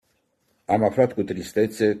Am aflat cu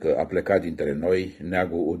tristețe că a plecat dintre noi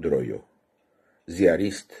Neagu Udroiu,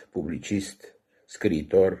 ziarist, publicist,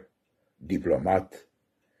 scriitor, diplomat.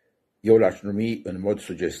 Eu l-aș numi în mod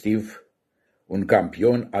sugestiv un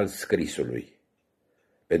campion al scrisului,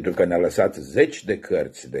 pentru că ne-a lăsat zeci de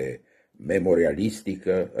cărți de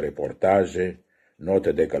memorialistică, reportaje,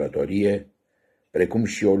 note de călătorie, precum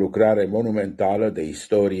și o lucrare monumentală de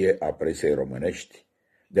istorie a presei românești,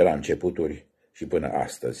 de la începuturi și până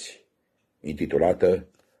astăzi, intitulată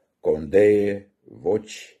Condee,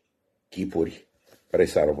 voci, chipuri,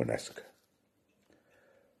 presa românească.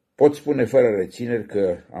 Pot spune fără rețineri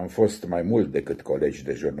că am fost mai mult decât colegi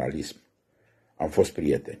de jurnalism. Am fost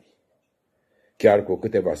prieteni. Chiar cu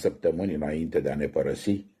câteva săptămâni înainte de a ne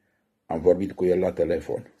părăsi, am vorbit cu el la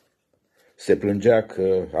telefon. Se plângea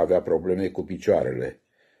că avea probleme cu picioarele,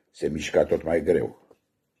 se mișca tot mai greu.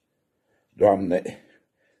 Doamne,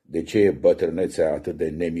 de ce e bătrânețea atât de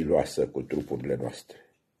nemiloasă cu trupurile noastre?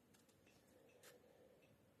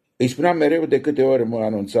 Îi spuneam mereu de câte ori mă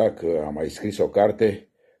anunța că a mai scris o carte,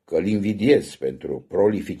 că îl invidiez pentru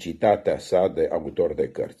prolificitatea sa de autor de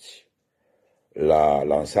cărți. La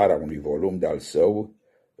lansarea unui volum de-al său,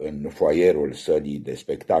 în foaierul sălii de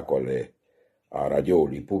spectacole a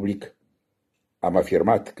radioului public, am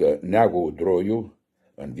afirmat că Neagu Udroiu,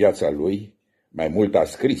 în viața lui, mai mult a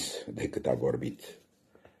scris decât a vorbit.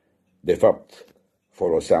 De fapt,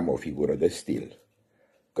 foloseam o figură de stil,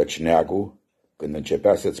 căci Neagu, când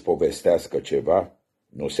începea să-ți povestească ceva,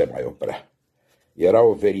 nu se mai oprea. Era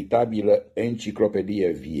o veritabilă enciclopedie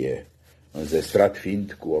vie, înzestrat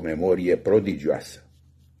fiind cu o memorie prodigioasă.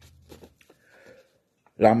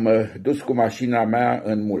 L-am dus cu mașina mea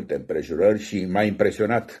în multe împrejurări și m-a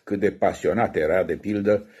impresionat cât de pasionat era, de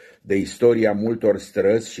pildă, de istoria multor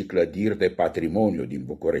străzi și clădiri de patrimoniu din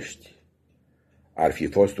București. Ar fi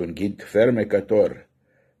fost un ghid fermecător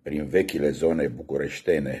prin vechile zone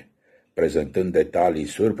bucureștene, prezentând detalii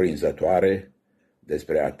surprinzătoare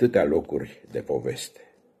despre atâtea locuri de poveste.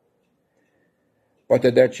 Poate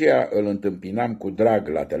de aceea îl întâmpinam cu drag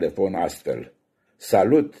la telefon astfel: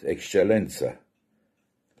 Salut, excelență!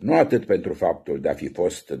 Nu atât pentru faptul de a fi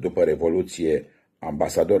fost, după Revoluție,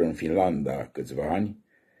 ambasador în Finlanda câțiva ani,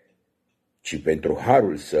 ci pentru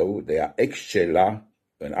harul său de a excela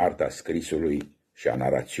în arta scrisului și a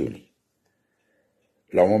narațiunii.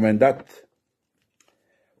 La un moment dat,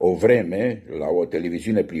 o vreme, la o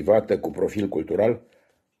televiziune privată cu profil cultural,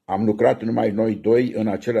 am lucrat numai noi doi în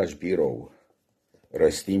același birou,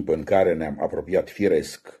 răstimp în care ne-am apropiat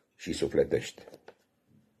firesc și sufletește.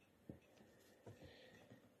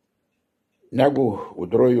 Neagu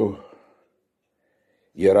Udroiu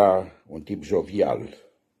era un tip jovial,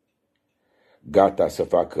 gata să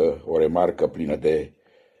facă o remarcă plină de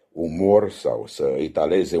umor sau să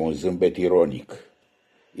etaleze un zâmbet ironic.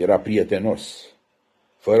 Era prietenos,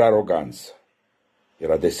 fără aroganță.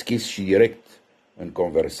 Era deschis și direct în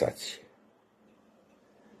conversație.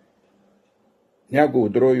 Neagu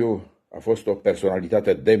Udroiu a fost o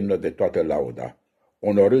personalitate demnă de toată lauda,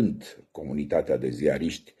 onorând comunitatea de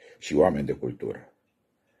ziariști și oameni de cultură.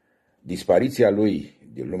 Dispariția lui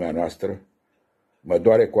din lumea noastră mă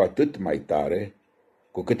doare cu atât mai tare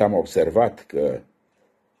cu cât am observat că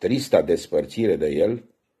trista despărțire de el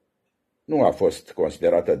nu a fost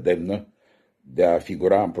considerată demnă de a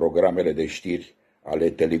figura în programele de știri ale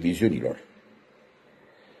televiziunilor.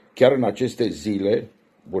 Chiar în aceste zile,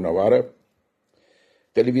 bunăoară,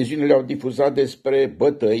 televiziunile au difuzat despre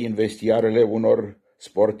bătăi în vestiarele unor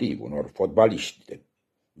sportivi, unor fotbaliști,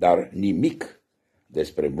 dar nimic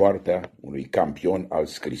despre moartea unui campion al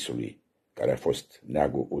scrisului, care a fost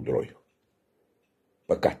Neagu Udroiu.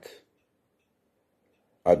 Păcat!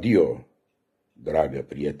 Adio, dragă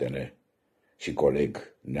prietene și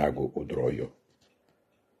coleg Neagu Udroiu,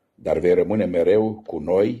 dar vei rămâne mereu cu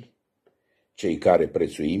noi, cei care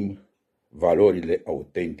prețuim valorile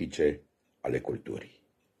autentice ale culturii.